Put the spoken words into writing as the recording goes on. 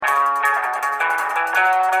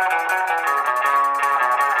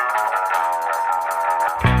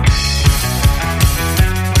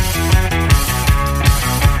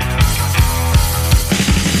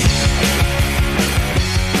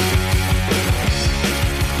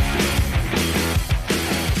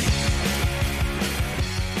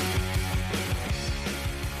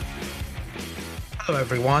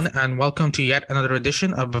everyone, and welcome to yet another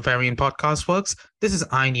edition of Bavarian Podcast Works. This is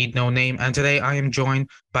I Need No Name, and today I am joined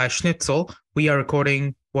by Schnitzel. We are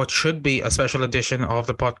recording what should be a special edition of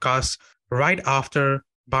the podcast right after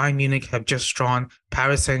Bayern Munich have just drawn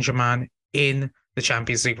Paris Saint-Germain in the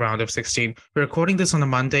Champions League round of 16. We're recording this on a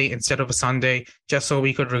Monday instead of a Sunday, just so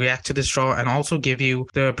we could react to this draw and also give you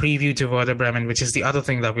the preview to Werder Bremen, which is the other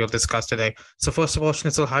thing that we'll discuss today. So first of all,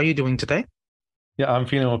 Schnitzel, how are you doing today? Yeah, I'm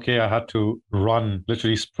feeling okay. I had to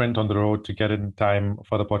literally sprint on the road to get in time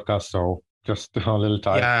for the podcast, so just a little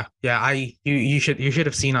tired. Yeah. You should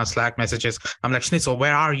have seen our Slack messages. I'm like, Schnitzel,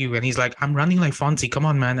 where are you? And he's like, I'm running like Fonzie. Come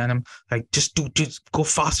on, man. And I'm like, just go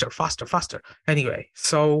faster. Anyway,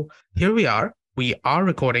 so here we are. We are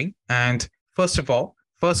recording. And first of all,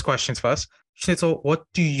 first questions first. Schnitzel, what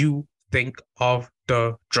do you think of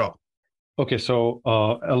the draw? Okay, so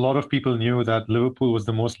a lot of people knew that Liverpool was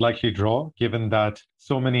the most likely draw, given that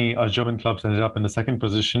so many German clubs ended up in the second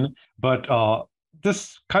position. But the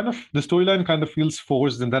storyline kind of feels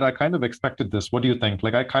forced in that I kind of expected this. What do you think?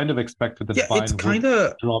 Like, I kind of expected that it's kind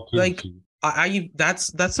of draw like that's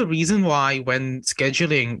the reason why when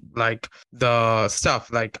scheduling like the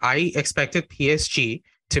stuff, like I expected PSG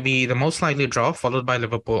to be the most likely draw, followed by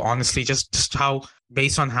Liverpool. Honestly, just how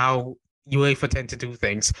based on how UEFA tend to do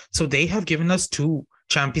things. So they have given us two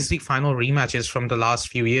Champions League final rematches from the last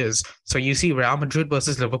few years. So you see Real Madrid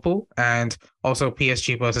versus Liverpool and also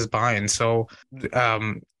PSG versus Bayern. So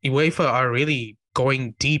UEFA are really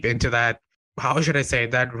going deep into that, how should I say,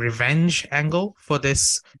 that revenge angle for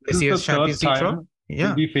this year's Champions League draw. Yeah.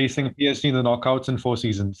 We'll be facing PSG in the knockouts in 4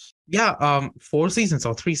 seasons. Yeah, 4 seasons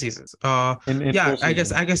or 3 seasons. I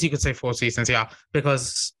guess you could say 4 seasons, yeah,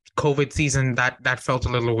 because COVID season that felt a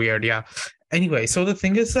little weird. Yeah. Anyway, so the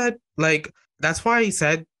thing is that like that's why I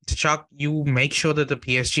said to Chuck, you make sure that the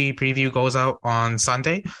PSG preview goes out on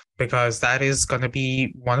Sunday, because that is going to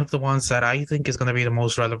be one of the ones that I think is going to be the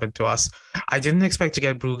most relevant to us. I didn't expect to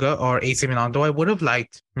get Brugge or AC Milan, though I would have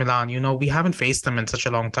liked Milan. You know, we haven't faced them in such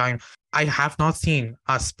a long time. I have not seen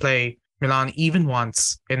us play Milan even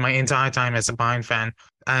once in my entire time as a Bayern fan,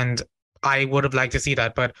 and I would have liked to see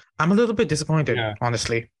that, but I'm a little bit disappointed,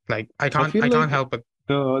 honestly. Like I can't help it.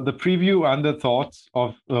 The preview and the thoughts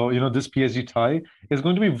of this PSG tie is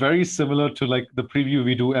going to be very similar to like the preview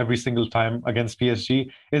we do every single time against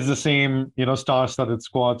PSG. It's the same, star-studded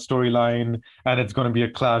squad storyline, and it's going to be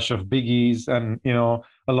a clash of biggies and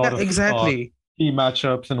a lot of key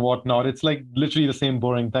matchups and whatnot. It's like literally the same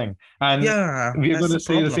boring thing, and we're going to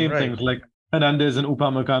say the same things like Hernandez and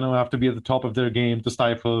Upamecano have to be at the top of their game to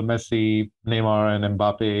stifle Messi, Neymar, and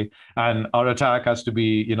Mbappe, and our attack has to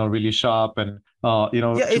be, really sharp and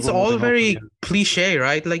it's all very cliche,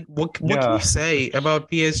 right? Like what can you say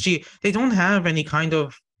about PSG? They don't have any kind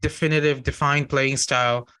of definitive, defined playing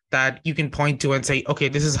style that you can point to and say, okay,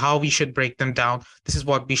 this is how we should break them down. This is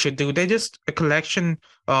what we should do. They're just a collection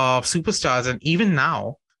of superstars, and even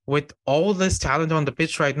now, with all this talent on the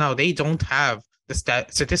pitch right now, they don't have the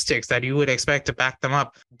statistics that you would expect to back them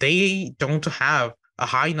up. They don't have a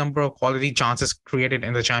high number of quality chances created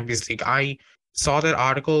in the Champions League. I saw that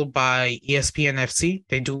article by ESPN FC.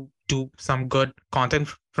 They do some good content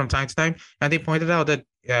from time to time, and they pointed out that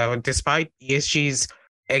despite ESG's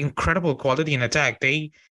incredible quality in attack,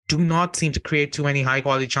 they do not seem to create too many high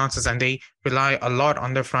quality chances, and they rely a lot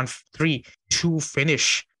on their front three to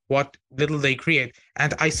finish what little they create.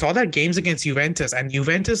 And I saw that games against Juventus, and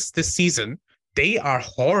Juventus this season, they are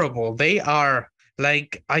horrible. They are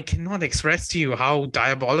like, I cannot express to you how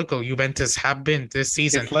diabolical Juventus have been this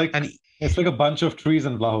season. It's like a bunch of trees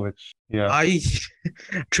in Vlahovic. Yeah.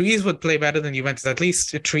 Trees would play better than Juventus. At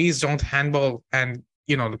least trees don't handball and,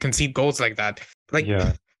 concede goals like that. Like,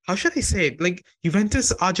 how should I say it? Like,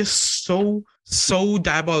 Juventus are just so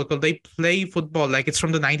diabolical. They play football like it's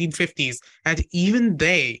from the 1950s. And even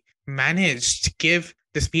they managed to give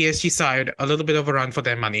this PSG side a little bit of a run for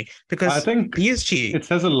their money, because I think PSG, it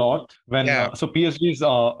says a lot when so PSG's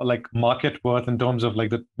like market worth in terms of like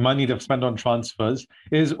the money they've spent on transfers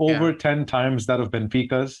is over 10 times that of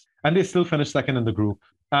Benfica's, and they still finished second in the group.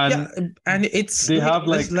 And it's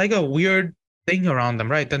like a weird thing around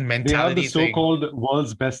them, right? The mentality. They have the so-called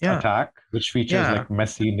world's best attack, which features like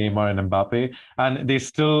Messi, Neymar, and Mbappe, and they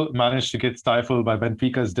still managed to get stifled by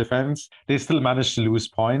Benfica's defense. They still managed to lose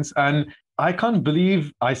points, and I can't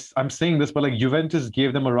believe I'm saying this, but like Juventus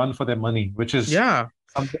gave them a run for their money, which is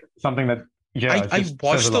something that I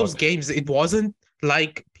watched those games. It wasn't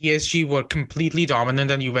like PSG were completely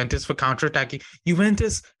dominant and Juventus were counterattacking.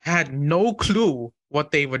 Juventus had no clue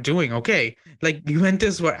what they were doing, okay? Like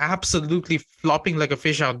Juventus were absolutely flopping like a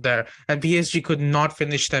fish out there, and PSG could not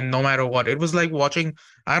finish them no matter what. It was like watching,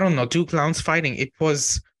 I don't know, two clowns fighting. It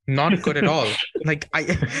was not good at all. Like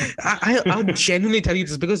I'll genuinely tell you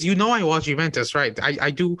this because I watch Juventus, right? I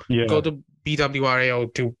do go to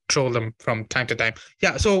BWRAO to troll them from time to time.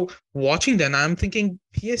 Yeah, so watching them, I'm thinking,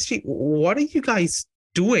 PSG, what are you guys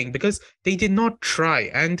doing? Because they did not try.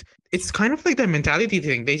 And it's kind of like their mentality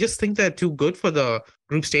thing. They just think they're too good for the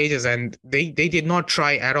group stages and they did not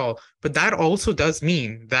try at all. But that also does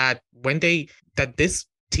mean that that this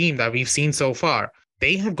team that we've seen so far,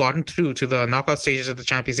 they have gotten through to the knockout stages of the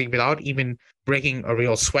Champions League without even breaking a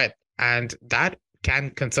real sweat. And that can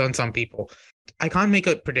concern some people. I can't make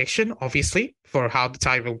a prediction, obviously, for how the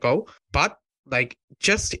tie will go, but like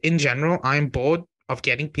just in general, I'm bored of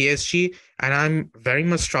getting PSG, and I'm very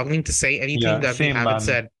much struggling to say anything that we haven't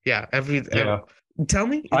said. Yeah, tell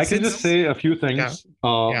me. I can just say a few things.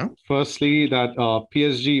 Firstly, that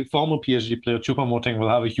former PSG player Choupo-Moting will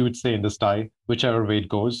have a huge say in this tie, whichever way it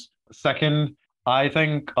goes. Second, I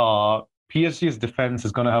think PSG's defense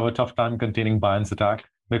is going to have a tough time containing Bayern's attack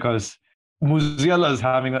because Musiala is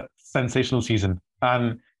having a sensational season.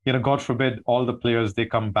 And, God forbid all the players, they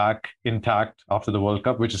come back intact after the World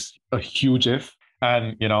Cup, which is a huge if.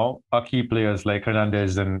 And, our key players like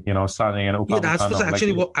Hernandez and, Sané and Upamecano. Yeah, that's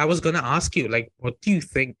actually what I was going to ask you. Like, what do you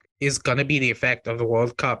think is going to be the effect of the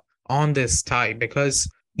World Cup on this tie? Because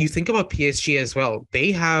you think about PSG as well.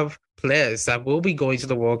 They have players that will be going to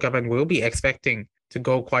the World Cup and will be expecting to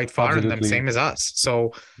go quite far in them, same as us.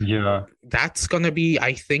 So that's going to be,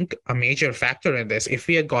 I think, a major factor in this. If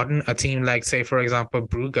we had gotten a team like, say, for example,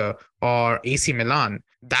 Brugge or AC Milan,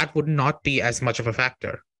 that would not be as much of a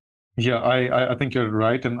factor. Yeah, I think you're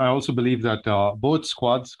right. And I also believe that both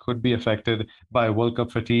squads could be affected by World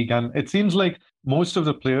Cup fatigue. And it seems like most of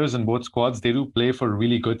the players in both squads, they do play for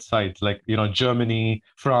really good sides like, Germany,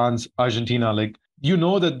 France, Argentina. Like,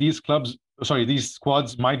 that these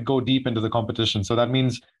squads might go deep into the competition. So that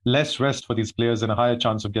means less rest for these players and a higher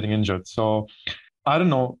chance of getting injured. So I don't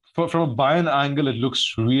know. From a Bayern angle, it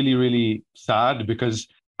looks really, really sad because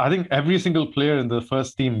I think every single player in the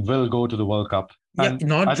first team will go to the World Cup. And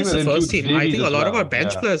not just the first team. I think a lot of our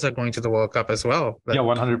bench players are going to the World Cup as well. Yeah,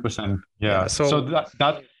 100%. Yeah. So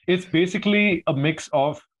that it's basically a mix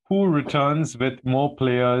of who returns with more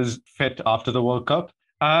players fit after the World Cup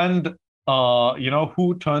and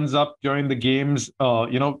who turns up during the games.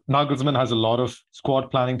 Nagelsmann has a lot of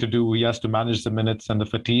squad planning to do. He has to manage the minutes and the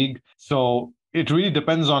fatigue. So it really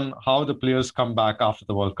depends on how the players come back after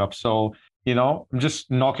the World Cup. So, I'm just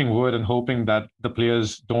knocking wood and hoping that the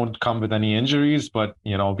players don't come with any injuries. But,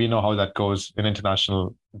 we know how that goes in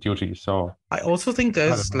international duty. So I also think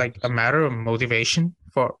there's like a matter of motivation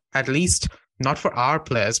for at least not for our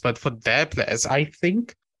players, but for their players. I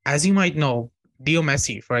think, as you might know, Leo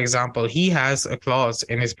Messi, for example, he has a clause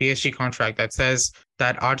in his PSG contract that says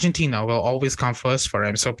that Argentina will always come first for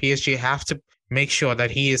him. So PSG have to make sure that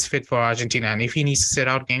he is fit for Argentina. And if he needs to sit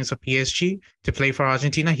out games for PSG to play for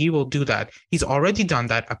Argentina, he will do that. He's already done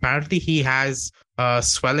that. Apparently, he has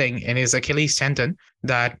swelling in his Achilles tendon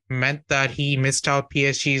that meant that he missed out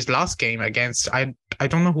PSG's last game against, I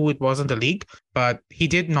don't know who it was in the league, but he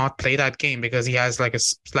did not play that game because he has like a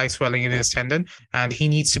slight swelling in his tendon and he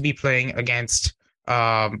needs to be playing against,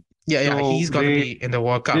 he's going to be in the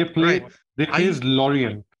World Cup. They play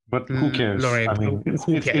Lorient. But who cares? Lorient,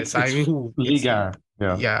 who cares? Liga.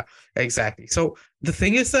 Yeah, exactly. So the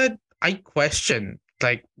thing is that I question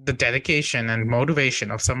like the dedication and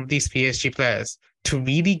motivation of some of these PSG players to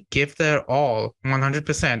really give their all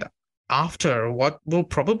 100% after what will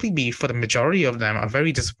probably be for the majority of them a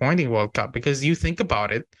very disappointing World Cup. Because you think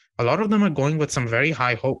about it, a lot of them are going with some very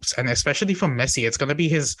high hopes, and especially for Messi, it's going to be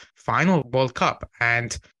his final World Cup.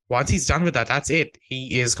 And once he's done with that, that's it.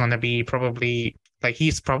 He is going to be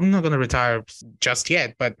he's probably not going to retire just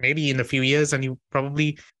yet, but maybe in a few years, and you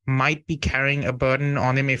probably might be carrying a burden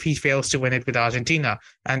on him if he fails to win it with Argentina.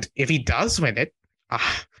 And if he does win it,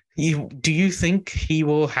 do you think he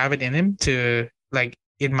will have it in him to, like,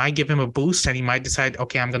 it might give him a boost and he might decide,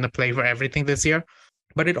 okay, I'm going to play for everything this year.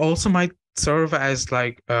 But it also might serve as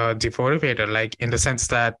like a demotivator, like in the sense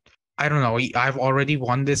that, I don't know, I've already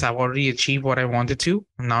won this. I've already achieved what I wanted to.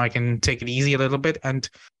 Now I can take it easy a little bit. And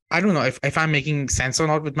I don't know if I'm making sense or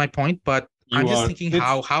not with my point, but I'm just thinking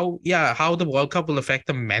how the World Cup will affect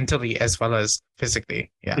them mentally as well as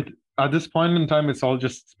physically. Yeah. at this point in time, it's all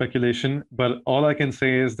just speculation. But all I can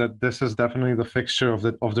say is that this is definitely the fixture of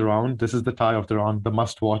the round. This is the tie of the round, the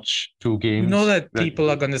must-watch two You know games that people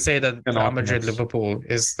are going to say that Real cannot Madrid miss. Liverpool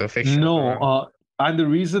is the fixture of the No, round. and the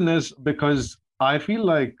reason is because I feel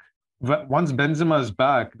like once Benzema is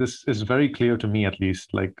back, this is very clear to me at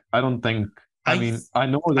least. Like, I don't think. I I mean, I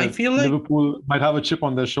know I that feel like Liverpool might have a chip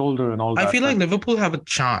on their shoulder and all I that, feel like but Liverpool have a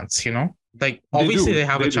chance, you know? Like they obviously do, they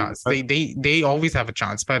have a they do. chance. But They always have a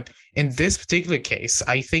chance, but in this particular case,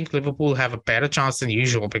 I think Liverpool have a better chance than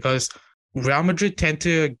usual because Real Madrid tend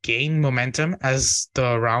to gain momentum as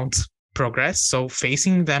the rounds progress. So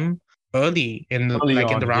facing them early early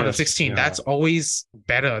in the on, round of yes, 16, yeah. that's always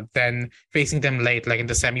better than facing them late, like in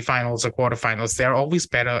the semifinals or quarterfinals. They're always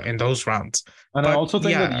better in those rounds. And I But also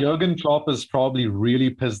think that yeah, Jurgen Klopp is probably really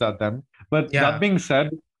pissed at them. But that yeah. being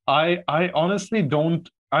said, I honestly don't,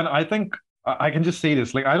 and I think I can just say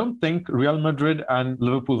this, like I don't think Real Madrid and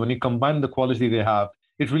Liverpool, when you combine the quality they have,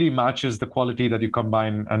 it really matches the quality that you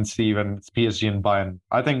combine and see when it's PSG and Bayern.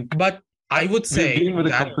 I think But I would we're say dealing with a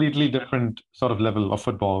that completely different sort of level of yeah,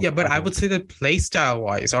 football, but I I would think. say that play style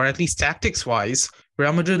wise, or at least tactics wise,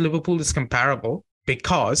 Real Madrid Liverpool is comparable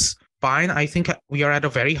because Bayern, I think we are at a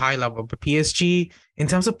very high level, but PSG, in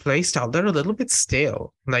terms of play style, they're a little bit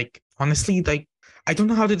stale. Like honestly, like I don't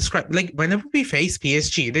know how to describe. Like whenever we face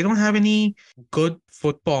PSG, they don't have any good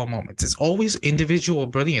football moments. It's always individual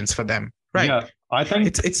brilliance for them, right? Yeah, I think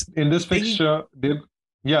It's in this they fixture, they're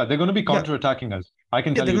going to be yeah counter-attacking us. I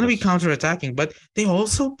can yeah, tell they're you going to be this. counter-attacking, but they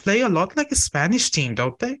also play a lot like a Spanish team,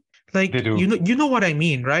 don't they? They Like do. you know what I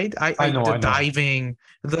mean, right? I know, The I know. diving,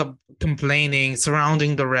 the complaining,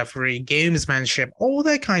 surrounding the referee, gamesmanship, all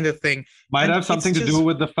that kind of thing, Might and have it's something to do just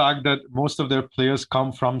with the fact that most of their players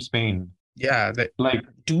come from Spain. yeah. Like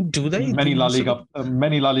Do they do most of the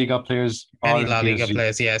Many La Liga players many are in La Liga PSG.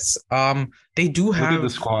 players? Yes. They do Look at the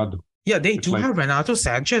have squad. yeah, they It's do like, have Renato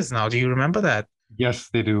Sanchez now. Do you remember that? yes,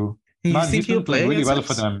 they do. You Man, think he's he'll been play playing really against well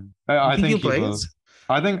for us? them. You I think think he'll he play will. against?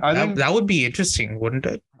 I think That would be interesting, wouldn't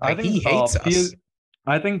it? I Like think he hates PS us.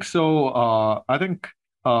 I think so. I think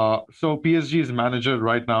so. PSG's manager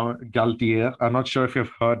right now, Galtier. I'm not sure if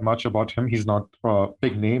you've heard much about him. He's not a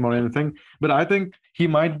big name or anything, but I think he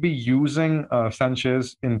might be using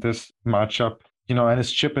Sanchez in this matchup. And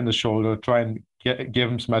his chip in the shoulder, try and give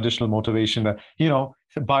him some additional motivation that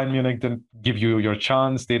Bayern Munich didn't give you your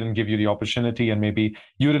chance. They didn't give you the opportunity, and maybe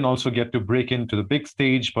you didn't also get to break into the big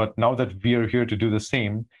stage. But now that we're here to do the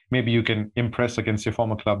same, maybe you can impress against your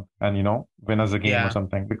former club and win us a game or Yeah,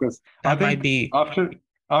 something. Because I that might think be.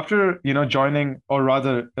 after joining, or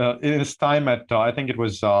rather in his time at I think it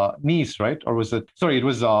was Nice, right? Or was it, sorry, it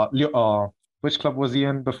was which club was he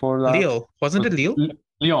in before that? Lille. Wasn't Was it Lille?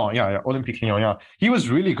 Lyon, yeah, Olympique Lyon, yeah. He was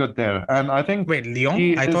really good there, and I think Wait, Lyon?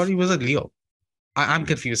 he I thought is. he was at Lille. I'm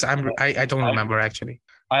confused. I don't I remember actually.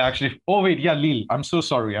 I actually. Oh wait, yeah, Lille. I'm so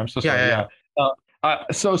sorry. I'm so Yeah, sorry. yeah,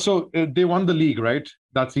 Yeah. yeah. They won the league, right,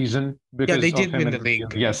 that season Yeah, they because of did him win the and Lille.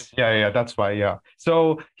 league. Yes, yeah, yeah, that's why. Yeah.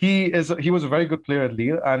 So he was a very good player at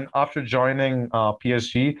Lille, and after joining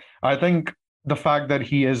PSG, I think the fact that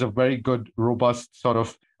he is a very good, robust sort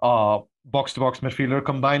of box-to-box midfielder,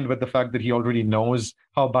 combined with the fact that he already knows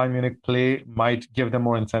how Bayern Munich play, might give them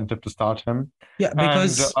more incentive to start him. Yeah, And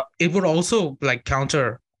because it would also like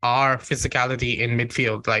counter our physicality in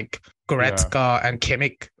midfield, like yeah. Goretzka and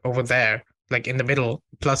Kimmich over there, like in the middle.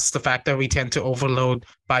 Plus the fact that we tend to overload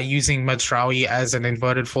by using Mazraoui as an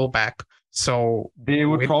inverted fullback. So They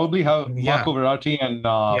would with probably have yeah, Marco Verratti and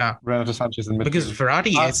yeah, Renato Sanchez in because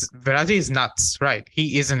midfield. Verratti is nuts, right?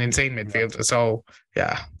 He is an insane Yeah. midfielder. So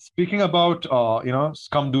yeah. Speaking about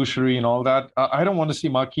scumdouchery and all that, I don't want to see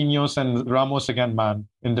Marquinhos and Ramos again, man,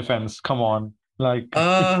 in defense. Come on, like,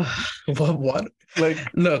 Uh, what? like,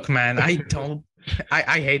 Look, man, I don't.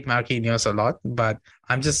 I hate Marquinhos a lot, but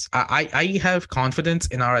I have confidence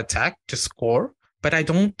in our attack to score, but I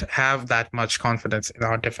don't have that much confidence in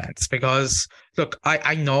our defense because look,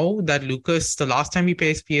 I know that Lucas, the last time we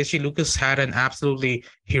faced PSG, Lucas had an absolutely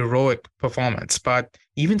heroic performance, but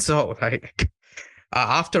even so, like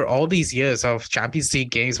after all these years of Champions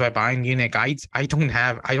League games by Bayern Munich, I don't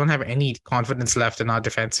have any confidence left in our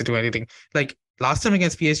defense to do anything. Like last time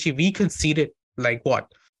against PSG, we conceded like what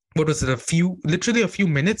was it? Literally a few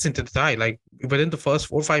minutes into the tie. Like within the first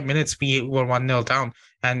 4 or 5 minutes, we were 1-0 down,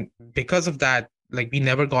 and because of that, like we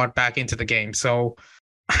never got back into the game. So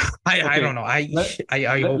I okay, don't know. I let,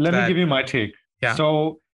 hope let me that give you my take. yeah.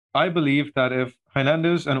 So I believe that if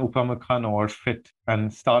Hernandez and Upamecano are fit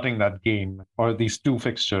and starting that game or these two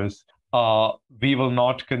fixtures, we will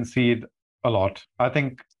not concede a lot. I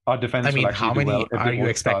think our I defense will mean, actually how do well many if they are you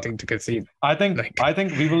both start. expecting to concede? I think Like I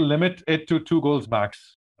think we will limit it to 2 goals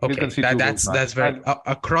max. He'll Okay, concede 2 goals that's max. very And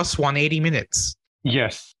across 180 minutes.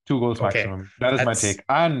 yes, 2 goals Okay, maximum. That is my that's take.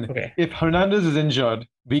 And okay. if Hernandez is injured,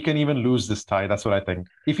 we can even lose this tie. That's what I think.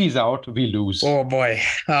 If he's out, we lose. Oh boy,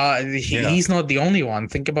 Yeah. he's not the only one.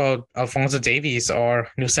 Think about Alphonso Davies or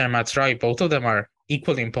Nussair Mazraoui. Both of them are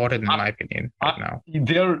equally important in my opinion right now.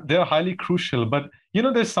 They're highly crucial, but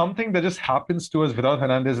there's something that just happens to us without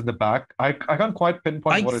Hernandez in the back. I can't quite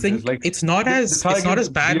pinpoint what it is. Like it's not as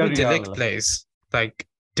bad when De Ligt plays. Like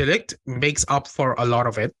De Ligt makes up for a lot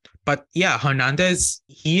of it, but yeah, Hernandez,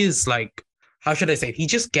 he is like, how should I say? He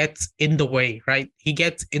just gets in the way, right? He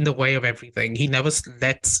gets in the way of everything. He never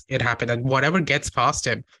lets it happen. And whatever gets past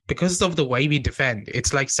him, because of the way we defend,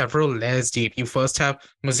 it's like several layers deep. You first have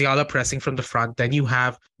Musiala pressing from the front. Then you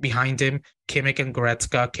have behind him Kimmich and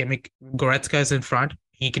Goretzka. Goretzka is in front.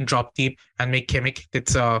 He can drop deep and make Kimmich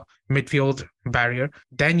its midfield barrier.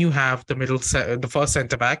 Then you have the first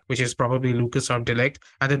centre back, which is probably Lucas or De Ligt,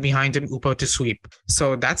 and then behind him Upa to sweep.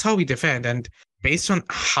 So that's how we defend. And based on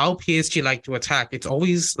how PSG like to attack, it's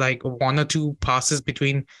always like one or two passes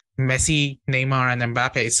between Messi, Neymar, and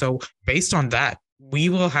Mbappe. So based on that, we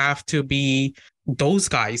will have to be those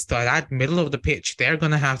guys that middle of the pitch. They're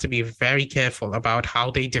going to have to be very careful about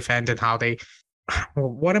how they defend and how they.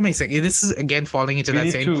 What am I saying? This is again falling into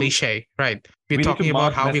that same cliche, right? We're talking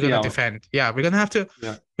about how we're going to defend. Yeah, we're going to have to.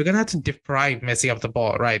 Yeah. We're going to have to deprive Messi of the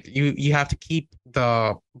ball, right? You have to keep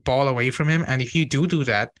the ball away from him, and if you do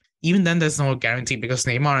that, even then, there's no guarantee because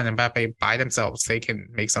Neymar and Mbappe by themselves, they can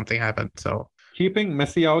make something happen. So keeping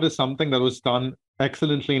Messi out is something that was done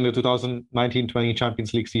excellently in the 2019-20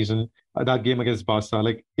 Champions League season. That game against Barca,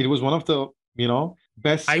 like it was one of the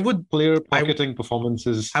best player pocketing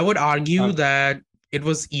performances. I would argue that it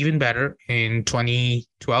was even better in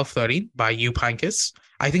 2012-13 by Jupp Heynckes.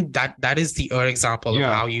 I think that is the example of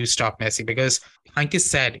how you stop Messi, because Heynckes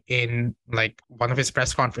said in like one of his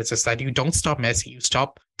press conferences that you don't stop Messi, you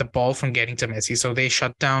stop the ball from getting to Messi. So they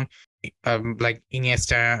shut down like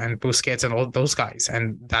Iniesta and Busquets and all those guys,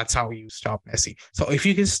 and that's how you stop Messi. So if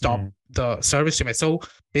you can stop the service to Messi, so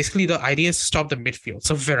basically the idea is to stop the midfield.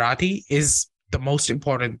 So Verratti is the most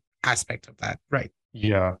important aspect of that, right?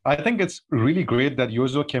 Yeah, I think it's really great that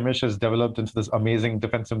Joshua Kimmich has developed into this amazing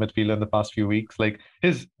defensive midfielder in the past few weeks. Like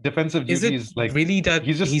his defensive duties, is it really that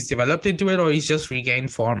he's developed into it, or he's just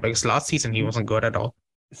regained form? Because last season he wasn't good at all.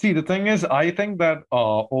 See, the thing is, I think that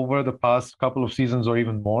over the past couple of seasons or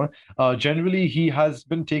even more, generally he has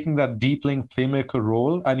been taking that deep link playmaker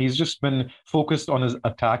role, and he's just been focused on his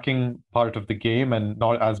attacking part of the game and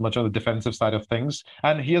not as much on the defensive side of things.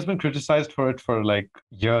 And he has been criticized for it for like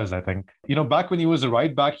years, I think. Back when he was a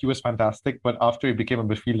right back, he was fantastic, but after he became a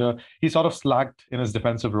midfielder, he sort of slacked in his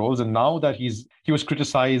defensive roles. And now that he was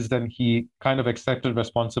criticized and he kind of accepted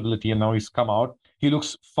responsibility and now he's come out, he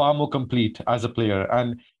looks far more complete as a player.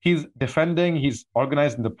 And he's defending, he's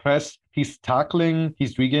organizing the press, he's tackling,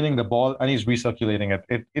 he's regaining the ball, and he's recirculating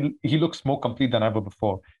it. He looks more complete than ever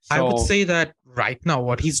before. So, I would say that right now,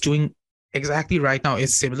 what he's doing exactly right now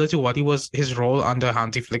is similar to what his role under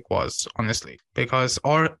Hansi Flick was, honestly.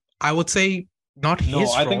 Or I would say not his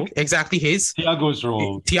role, I think exactly his. Thiago's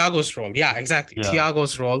role. Yeah, exactly. Yeah.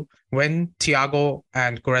 Thiago's role when Thiago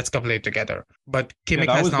and Goretzka played together. But Kimmich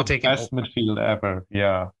has now taken best midfield ever.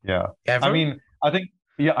 Yeah. Ever? I mean, I think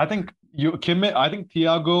Thiago,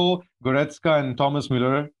 Goretzka, and Thomas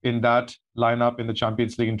Müller in that lineup in the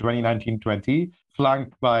Champions League in 2019-20,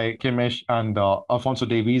 flanked by Kimmich and Alphonso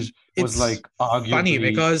Davies, was like arguably funny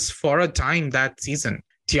because for a time that season,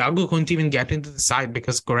 Thiago couldn't even get into the side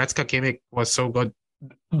because Goretzka Kimmich was so good.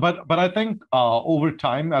 But I think over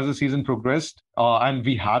time, as the season progressed, and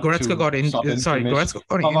we had Goretzka got injured. Sorry, Goretzka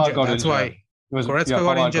got injured. That's why Goretzka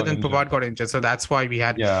got injured and Pavard got injured. So that's why we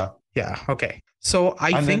had. Yeah. Okay. So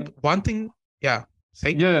I think one thing. Yeah.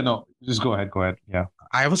 Say. Yeah. No. Just go ahead. Yeah.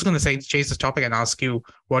 I was going to change the topic and ask you,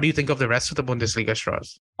 what do you think of the rest of the Bundesliga,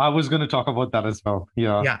 Strauss? I was going to talk about that as well.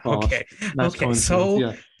 Yeah. Yeah. Okay.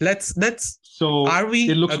 So let's. So are we?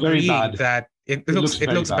 It looks very bad. That it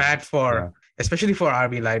looks bad for, especially for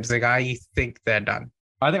RB Leipzig. I think they're done.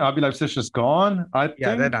 I think RB Leipzig is gone.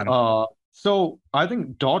 They're done. So I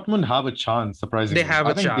think Dortmund have a chance. Surprisingly, they have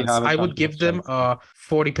a chance. I would give them a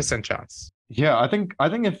 40% chance. Yeah, I think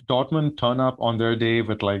if Dortmund turn up on their day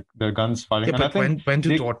with like their guns firing, yeah, but when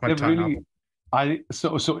do Dortmund turn up?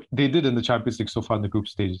 So they did in the Champions League so far in the group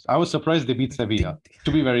stages. I was surprised they beat Sevilla.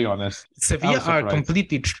 To be very honest, Sevilla are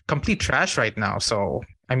complete trash right now. So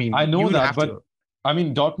I mean, I know that, but I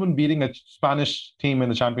mean, Dortmund beating a Spanish team in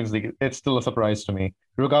the Champions League, it's still a surprise to me.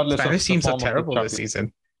 Regardless, Spanish teams are terrible this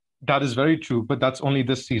season. That is very true, but that's only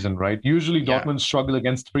this season, right? Usually Yeah. Dortmund struggle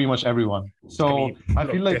against pretty much everyone. So I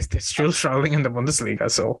feel Look, like they're still struggling in the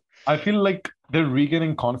Bundesliga. So they're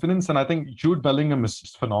regaining confidence, and I think Jude Bellingham is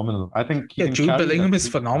just phenomenal. I think he yeah, can Jude carry that Bellingham is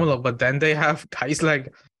team, man. phenomenal, but then they have guys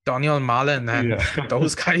like Daniel Malen and Yeah.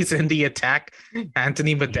 those guys in the attack.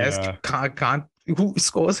 Anthony Modeste Yeah. can't who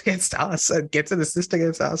scores against us and gets an assist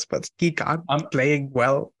against us, but he can't I'm play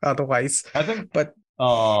well otherwise. I think But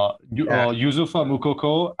yeah, Yusufa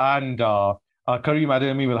Mukoko and Karim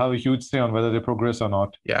Adeyemi will have a huge say on whether they progress or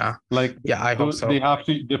not. yeah, Like yeah, I hope they so. have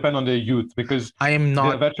to depend on their youth because I am their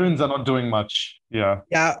not. veterans are not doing much. Yeah.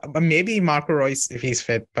 Yeah, maybe Marco Reus if he's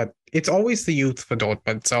fit, but it's always the youth for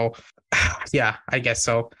Dortmund. So yeah, I guess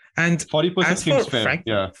so. And 40% as for seems fair.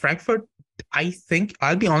 Yeah. Frankfurt, I think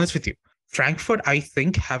I'll be honest with you. Frankfurt, I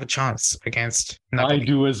think, have a chance against I Napoli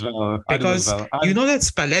do as well. because you And know that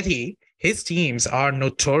Spalletti, his teams are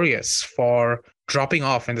notorious for dropping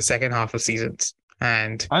off in the second half of seasons.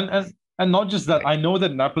 And and and and not just that, like, I know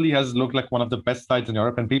that Napoli has looked like one of the best sides in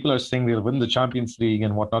Europe, and people are saying they'll win the Champions League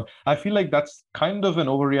and whatnot. I feel like that's kind of an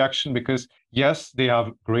overreaction because yes, they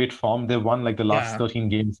have great form. They won like the last yeah, 13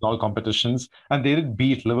 games in all competitions, and they did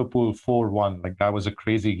beat Liverpool 4-1. Like that was a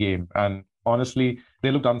crazy game. And honestly,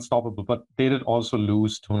 they looked unstoppable, but they did also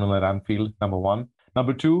lose 2-0 at Anfield, number one.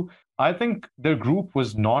 Number two, I think their group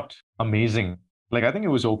was not amazing. Like I think it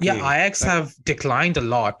was yeah, okay. Ajax Like have declined a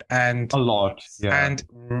lot, a lot. Yeah. and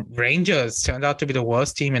Rangers turned out to be the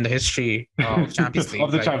worst team in the history of Champions Of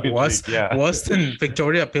League, the like Champions League, yeah. worse than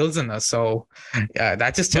Victoria Pilsener. So yeah,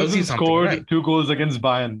 that just tells you Pilsen something, right? scored 2 goals against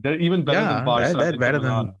Bayern. They're even better than Yeah, Barca they're and Inter better than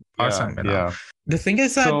Milan. Barca Yeah, and Milan. yeah. The thing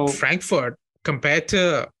is that So Frankfurt, compared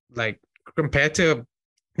to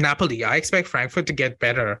Napoli, I expect Frankfurt to get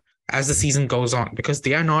better as the season goes on because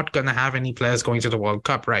they are not going to have any players going to the World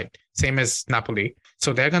Cup, right? Same as Napoli.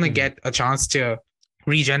 So they're going to get a chance to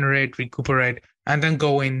regenerate, recuperate, and then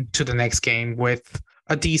go into the next game with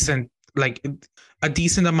a decent, like a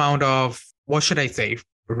decent amount of, what should I say,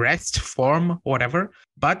 rest, form, whatever.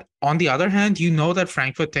 But on the other hand, you know that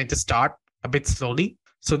Frankfurt tend to start a bit slowly.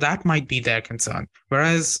 So that might be their concern.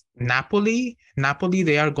 Whereas Napoli,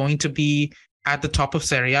 they are going to be at the top of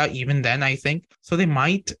Serie A even then, I think. So they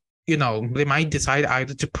might, they might decide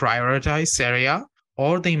either to prioritize Serie A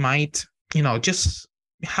or they might, just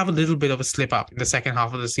have a little bit of a slip up in the second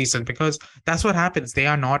half of the season because that's what happens. They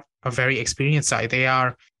are not a very experienced side. They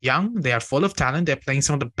are young. They are full of talent. They're playing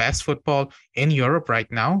some of the best football in Europe right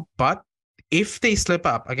now. But if they slip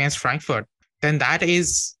up against Frankfurt, then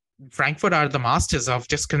Frankfurt are the masters of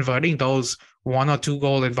just converting those 1 or 2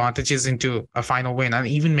 goal advantages into a final win and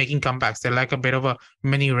even making comebacks. They're like a bit of a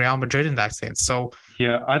mini Real Madrid in that sense. So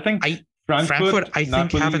yeah, I think Frankfurt, I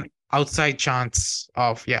think, have Napoli, an outside chance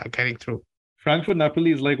of getting through. Frankfurt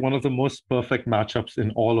Napoli is like one of the most perfect matchups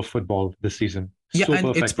in all of football this season. Yeah, So and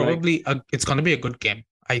perfect. it's probably it's going to be a good game.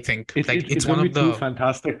 I think It's one going to of be two the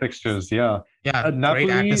fantastic fixtures. Yeah. Great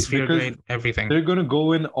Napoli, atmosphere, because great everything. They're going to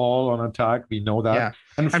go in all on attack. We know that. Yeah,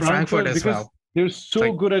 and Frankfurt as because well. they're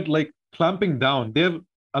so good at like clamping down. They've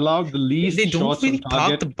allowed the least they don't shots really on target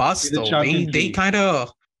park the bus in the though. Champions They League. kind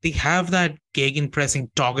of have that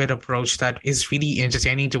gegenpressing target approach that is really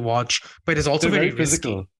entertaining to watch, but it's also very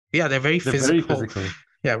physical. Risky. Yeah, they're very physical.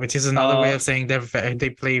 Yeah, which is another way of saying they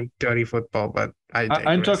play dirty football. But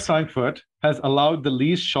Eintracht Frankfurt has allowed the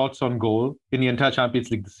least shots on goal in the entire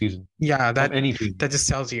Champions League this season. Yeah, that anything. That just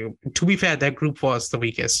tells you. To be fair, their group was the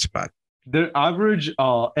weakest, but their average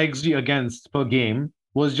XG against per game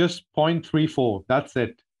was just 0.34. That's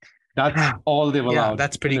it. That's all they've allowed. Yeah,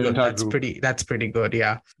 that's pretty good. That's pretty good.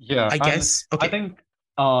 Yeah. Yeah. I guess. Okay. I think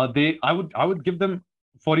I would give them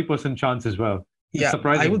 40% chance as well. Yeah,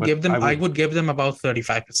 I would give them about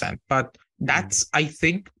 35%. But that's I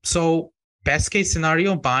think so. Best case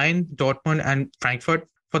scenario: Bayern, Dortmund, and Frankfurt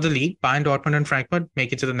for the league. Bayern, Dortmund, and Frankfurt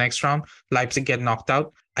make it to the next round. Leipzig get knocked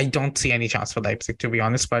out. I don't see any chance for Leipzig, to be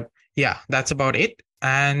honest. But yeah, that's about it.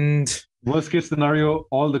 And worst case scenario,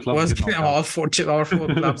 all the clubs all four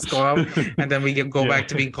clubs go out, and then we go back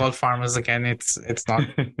to being called farmers again. It's not.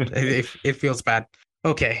 it feels bad.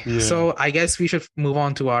 Okay, so I guess we should move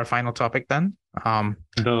on to our final topic then.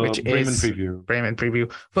 Which is Bremen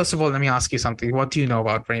preview. First of all, let me ask you something. What do you know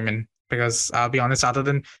about Bremen? Because I'll be honest, other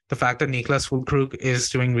than the fact that Niklas Füllkrug is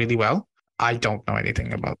doing really well, I don't know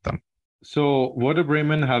anything about them. So Werder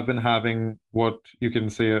Bremen have been having what you can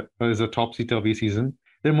say is a topsy-turvy season.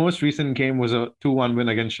 Their most recent game was a 2-1 win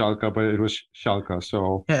against Schalke, but it was Schalke.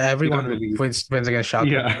 So yeah, everyone wins against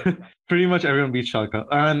Schalke. Yeah, pretty much everyone beats Schalke.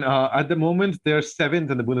 And at the moment, they're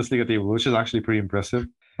 7th in the Bundesliga table, which is actually pretty impressive.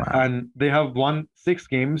 Wow. And they have won 6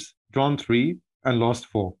 games, drawn 3, and lost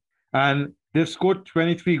 4. And They've scored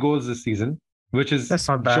 23 goals this season, which is That's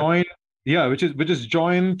not bad. joint, yeah, which is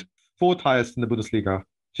joint fourth highest in the Bundesliga,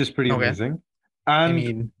 which is pretty Okay. amazing. I And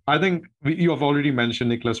mean, I think you have already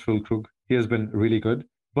mentioned Niklas Füllkrug. He has been really good,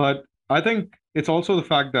 but I think it's also the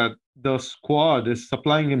fact that the squad is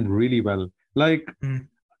supplying him really well. Like mm,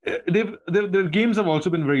 their games have also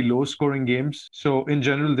been very low scoring games. So in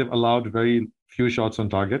general, they've allowed very few shots on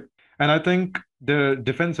target. And I think their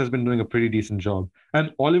defense has been doing a pretty decent job.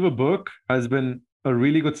 And Oliver Burke has been a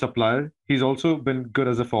really good supplier. He's also been good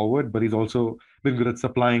as a forward, but he's also been good at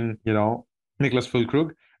supplying, Niklas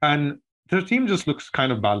Füllkrug. And their team just looks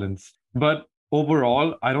kind of balanced. But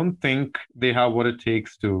overall, I don't think they have what it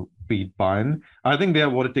takes to beat Bayern. I think they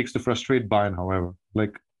have what it takes to frustrate Bayern, however.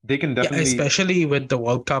 Like they can yeah, definitely. especially with the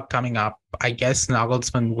World Cup coming up, I guess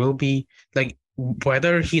Nagelsmann will be like,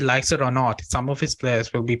 whether he likes it or not, some of his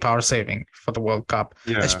players will be power saving for the World Cup,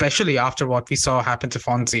 Yeah. especially after what we saw happen to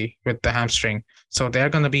Fonzie with the hamstring. So they're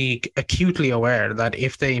going to be acutely aware that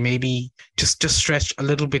if they maybe just stretch a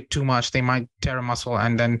little bit too much, they might tear a muscle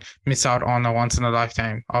and then miss out on a once in a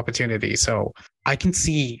lifetime opportunity. So I can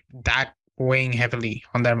see that weighing heavily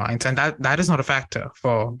on their minds, and that is not a factor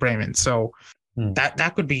for Bremen. So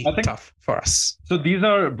that could be tough for us. So these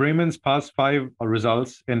are Bremen's past 5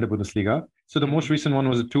 results in the Bundesliga. So the most recent one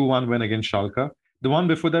was a 2-1 win against Schalke. The one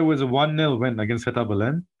before that was a 1-0 win against Hertha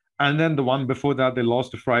Berlin. And then the one before that, they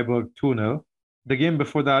lost to Freiburg 2-0. The game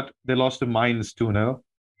before that, they lost to Mainz 2-0.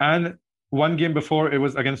 And one game before, it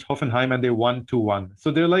was against Hoffenheim and they won 2-1.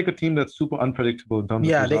 So they're like a team that's super unpredictable in terms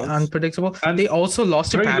of results. Yeah, they're unpredictable. And they also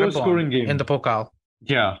lost to Paderborn in the Pokal.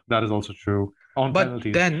 Yeah, that is also true. On but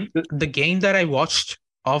penalties. Then the game that I watched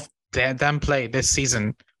of them play this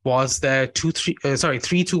season was their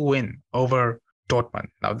 3-2 win over Dortmund.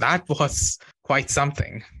 Now that was quite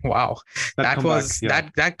something. Wow.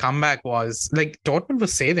 That comeback was like Dortmund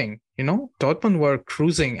was saving, Dortmund were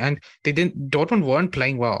cruising and Dortmund weren't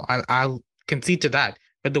playing well. I'll concede to that.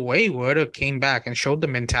 But the way Werder came back and showed the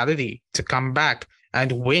mentality to come back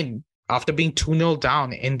and win after being 2-0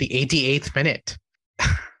 down in the 88th minute.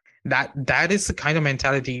 That is the kind of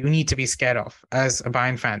mentality you need to be scared of as a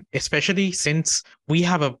Bayern fan, especially since we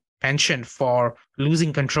have a penchant for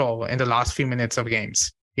losing control in the last few minutes of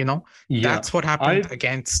games. That's what happened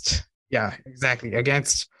against. Yeah, exactly.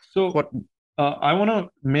 Against. So what? I want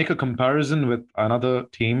to make a comparison with another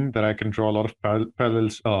team that I can draw a lot of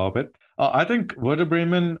parallels with. I think Werder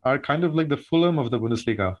Bremen are kind of like the Fulham of the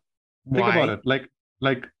Bundesliga. Think about it.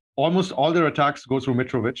 Like almost all their attacks go through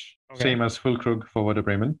Mitrovic, same as Füllkrug for Werder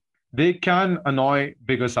Bremen. They can annoy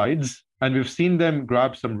bigger sides, and we've seen them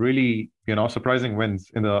grab some really, surprising wins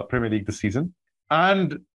in the Premier League this season.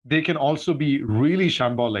 And they can also be really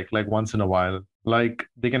shambolic, like once in a while. Like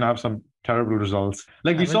they can have some terrible results.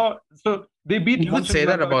 Like we saw, so they beat. You would say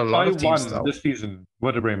that about a lot of teams, though. This season,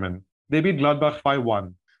 Werder Bremen. They beat Gladbach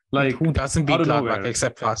 5-1. Like who doesn't beat Gladbach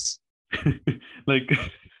except us? Like,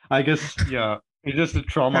 I guess, yeah, it's just a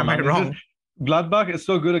trauma. Am I wrong? Gladbach is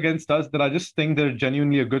so good against us that I just think they're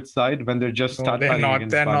genuinely a good side when they're just They're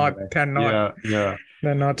not. Yeah.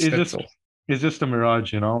 They're not. It's just a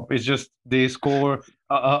mirage, It's just they score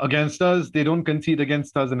against us, they don't concede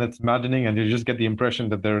against us, and it's maddening. And you just get the impression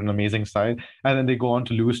that they're an amazing side, and then they go on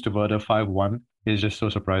to lose to Werder 5-1. It's just so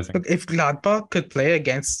surprising. Look, if Gladbach could play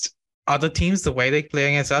against other teams the way they play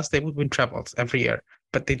against us, they would win trebles every year,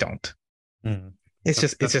 but they don't. It's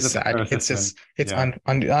just sad. It's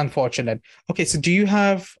unfortunate. Okay, so do you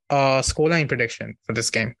have a scoreline prediction for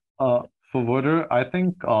this game? For Werder, I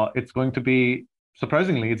think it's going to be,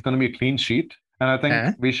 surprisingly, it's going to be a clean sheet. And I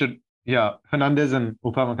think we should, Hernandez and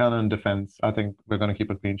Upamecano in defense. I think we're going to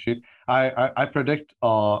keep a clean sheet. I predict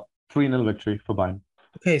 3-0 victory for Bayern.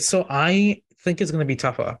 Okay, so I think it's going to be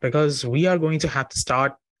tougher because we are going to have to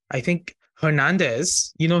start. I think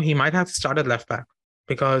Hernandez, he might have to start at left back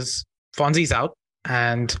because Fonzie's out.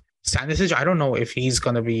 And Stanisic, I don't know if he's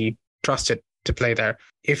going to be trusted to play there.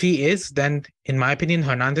 If he is, then in my opinion,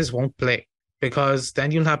 Hernandez won't play because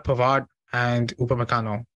then you'll have Pavard and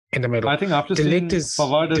Upamecano in the middle. I think after seeing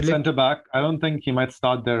Pavard at centre back, I don't think he might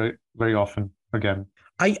start there very often again.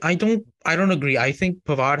 I don't agree. I think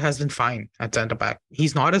Pavard has been fine at centre back.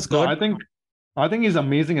 He's not as good. No, I think he's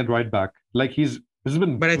amazing at right back. Like this has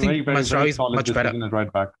been but I think very is much better at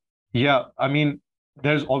right back. Yeah, I mean,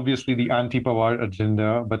 there's obviously the anti-Pavard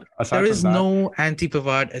agenda, but aside there is from that, no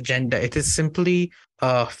anti-Pavard agenda. It is simply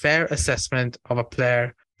a fair assessment of a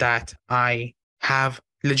player that I have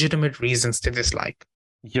legitimate reasons to dislike.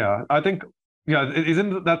 Yeah, I think,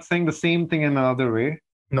 isn't that saying the same thing in another way?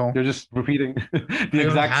 No. You're just repeating the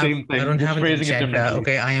exact same thing. I don't have an agenda.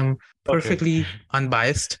 Okay, I am perfectly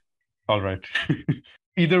unbiased. All right.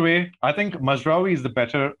 Either way, I think Mazraoui is the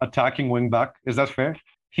better attacking wing back. Is that fair?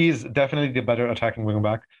 He's definitely the better attacking wing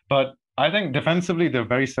back. But I think defensively they're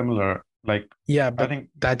very similar. Like Yeah, I but think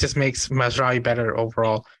that just makes Mazraoui better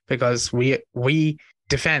overall because we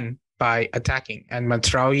defend by attacking, and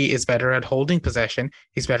Mazraoui is better at holding possession.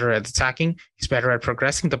 He's better at attacking. He's better at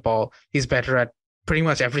progressing the ball. He's better at pretty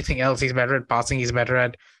much everything else. He's better at passing. He's better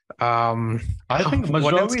at I think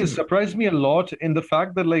what else Mazraoui has surprised me a lot in the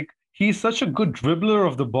fact that like he's such a good dribbler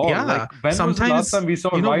of the ball. Yeah, Like when was the last sometimes time we saw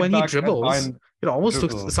a right when he back at dribbles, Bayern it almost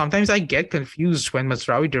dribble? looks. Sometimes I get confused when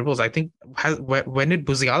Mazraoui dribbles. I think when did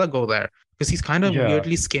Musiala go there? Because he's kind of Yeah.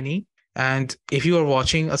 weirdly skinny. And if you are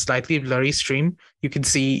watching a slightly blurry stream, you can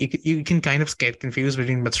see you can kind of get confused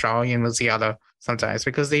between Mazraoui and Musiala sometimes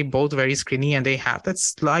because they both very skinny and they have that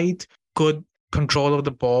slight good control of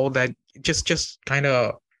the ball that just kind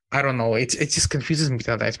of, I don't know. It just confuses me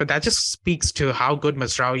sometimes, but that just speaks to how good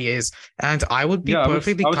Mazraoui is, and I would be Yeah,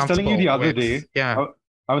 perfectly I was telling you comfortable the other with. day. Yeah,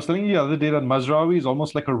 I was telling you the other day that Mazraoui is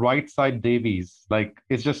almost like a right side Davies. Like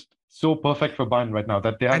it's just so perfect for Bayern right now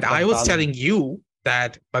that they have and that I was balance. telling you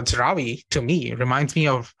that Mazraoui to me reminds me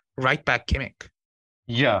of right back Kimmich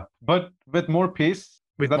Yeah, but with more pace. Is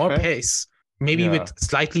with that more fair? pace, maybe Yeah. with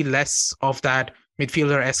slightly less of that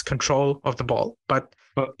midfielder-esque control of the ball, but.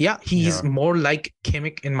 But Yeah, he's yeah. more like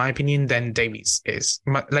Kimmich, in my opinion, than Davies is.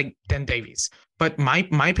 Than Davies. But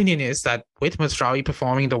my opinion is that with Mazraoui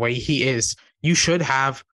performing the way he is, you should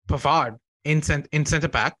have Pavard in center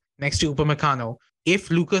back next to Upamecano.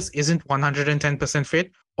 If Lucas isn't 110%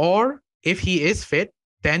 fit, or if he is fit,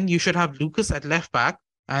 then you should have Lucas at left back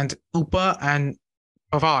and Upa and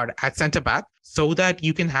Pavard at center back so that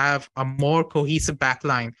you can have a more cohesive back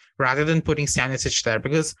line rather than putting Stanisic there.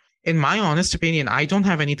 Because in my honest opinion, I don't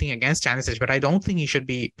have anything against Stanisic, but I don't think he should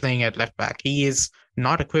be playing at left back. He is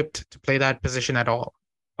not equipped to play that position at all.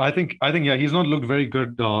 I think yeah, he's not looked very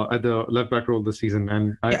good at the left back role this season,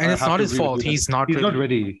 and and it's not his fault. He's not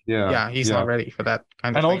ready. Yeah, he's not ready for that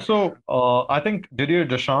kind of and thing. Also, I think Didier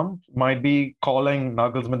Deschamps might be calling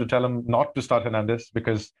Nagelsmann to tell him not to start Hernandez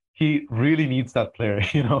because he really needs that player,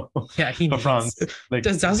 Yeah, he for needs, France. Like,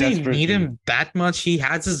 does he need desperately. him that much? He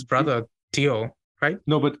has his brother Theo, right?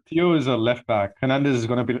 No, but Theo is a left back. Hernandez is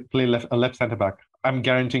going to play a left center back. I'm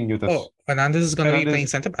guaranteeing you this. Oh, Hernandez is going to be playing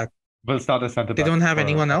center back. Will start as center back. They don't have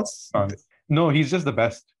anyone else? France. No, he's just the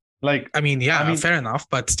best. Like, I mean, fair enough,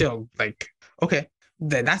 but still, like, okay.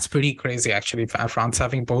 That's pretty crazy, actually. France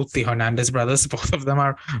having both the Hernandez brothers, both of them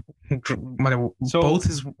are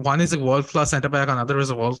one is a world-class center back, another is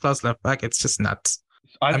a world-class left back. It's just nuts.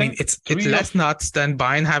 I mean, it's less nuts than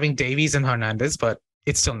Bayern having Davies and Hernandez, but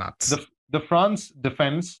it's still nuts. The France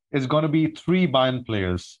defense is going to be 3 Bayern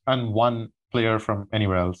players and 1 player from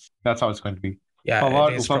anywhere else. That's how it's going to be. Yeah,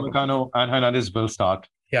 Pavard, Upamecano, and Hernandez will start.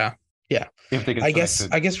 Yeah. If they get I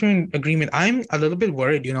guess we're in agreement. I'm a little bit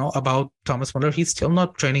worried, about Thomas Muller. He's still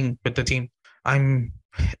not training with the team. I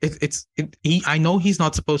know he's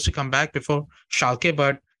not supposed to come back before Schalke,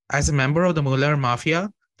 but as a member of the Muller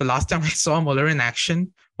Mafia, the last time I saw Muller in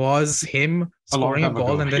action was him scoring a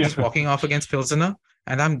goal and then just walking off against Pilsener.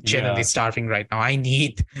 And I'm genuinely starving right now. I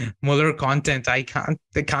need Muller content. I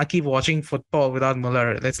can't keep watching football without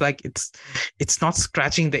Muller. It's like it's not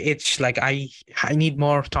scratching the itch. Like I need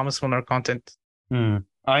more Thomas Muller content. So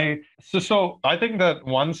I think that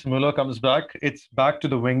once Muller comes back, it's back to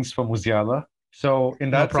the wings for Musiala. So in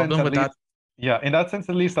that problem sense, with that. Yeah, in that sense,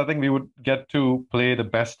 at least, I think we would get to play the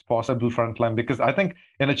best possible front line because I think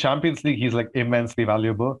in the Champions League, he's like immensely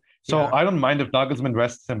valuable. So I don't mind if Nagelsmann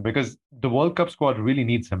rests him because the World Cup squad really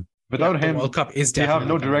needs him. Without him, the World Cup is they have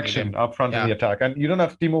no direction up front in the attack. And you don't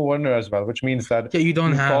have Timo Werner as well, which means that you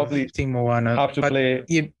don't have Timo Werner. Have to play.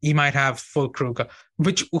 He might have Füllkrug,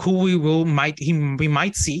 we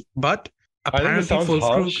might see, but apparently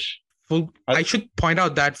Füllkrug. I should point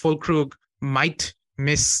out that Füllkrug might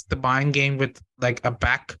miss the Bayern game with like a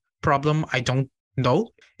back problem. I don't know.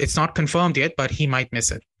 It's not confirmed yet, but he might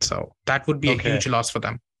miss it. So that would be a huge loss for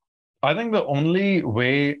them. I think the only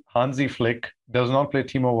way Hansi Flick does not play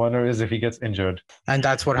Timo Werner is if he gets injured. And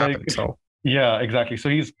that's what happened. So yeah, exactly. So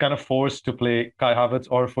he's kind of forced to play Kai Havertz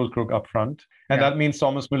or Füllkrug up front. And that means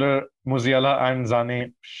Thomas Müller, Musiala and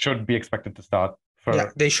Sané should be expected to start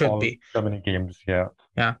for they should be. So many games. Yeah.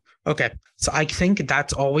 Okay. So I think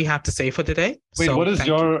that's all we have to say for today. Wait, what is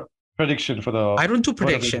your prediction for the... I don't do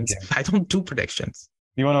predictions.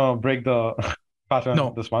 You want to break the pattern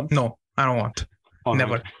this month? No, I don't want.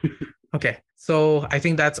 Never. Okay. So I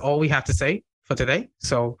think that's all we have to say for today.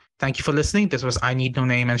 So thank you for listening. This was I Need No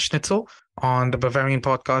Name and Schnitzel on the Bavarian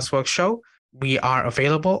Podcast Works Show. We are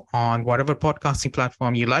available on whatever podcasting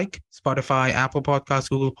platform you like, Spotify, Apple Podcasts,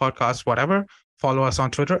 Google Podcasts, whatever. Follow us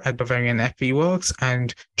on Twitter at BavarianFBWorks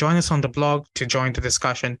and join us on the blog to join the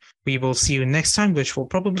discussion. We will see you next time, which will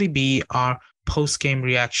probably be our post-game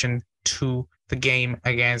reaction to the game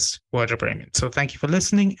against Werder Bremen. So thank you for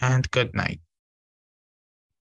listening and good night.